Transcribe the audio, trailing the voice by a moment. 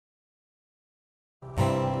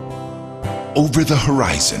Over the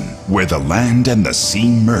horizon, where the land and the sea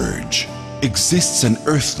merge, exists an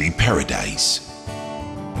earthly paradise.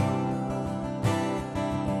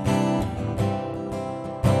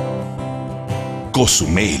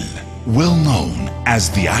 Cozumel, well known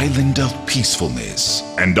as the island of peacefulness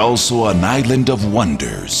and also an island of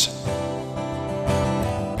wonders.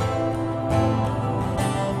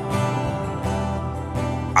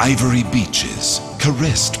 Ivory beaches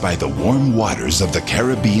caressed by the warm waters of the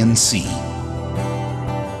Caribbean Sea.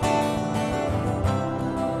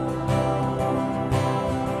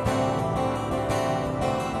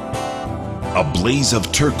 A blaze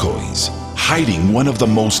of turquoise, hiding one of the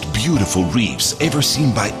most beautiful reefs ever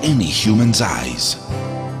seen by any human's eyes.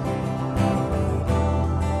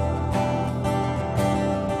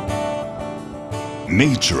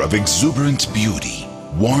 Nature of exuberant beauty,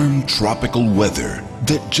 warm tropical weather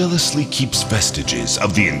that jealously keeps vestiges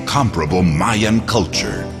of the incomparable Mayan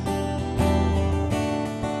culture.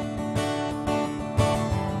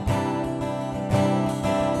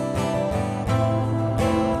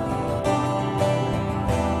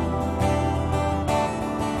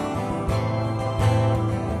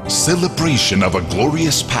 Celebration of a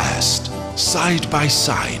glorious past, side by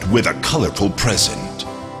side with a colorful present,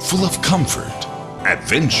 full of comfort,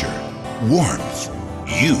 adventure, warmth,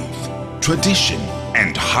 youth, tradition,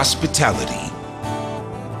 and hospitality.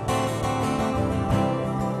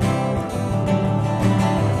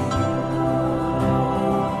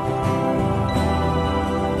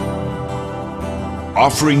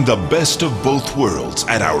 Offering the best of both worlds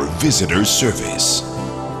at our visitor service.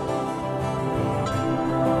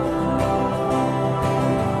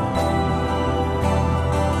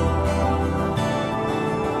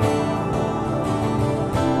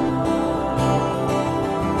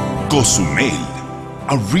 Cozumel,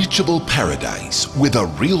 a reachable paradise with a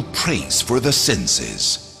real place for the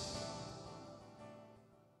senses.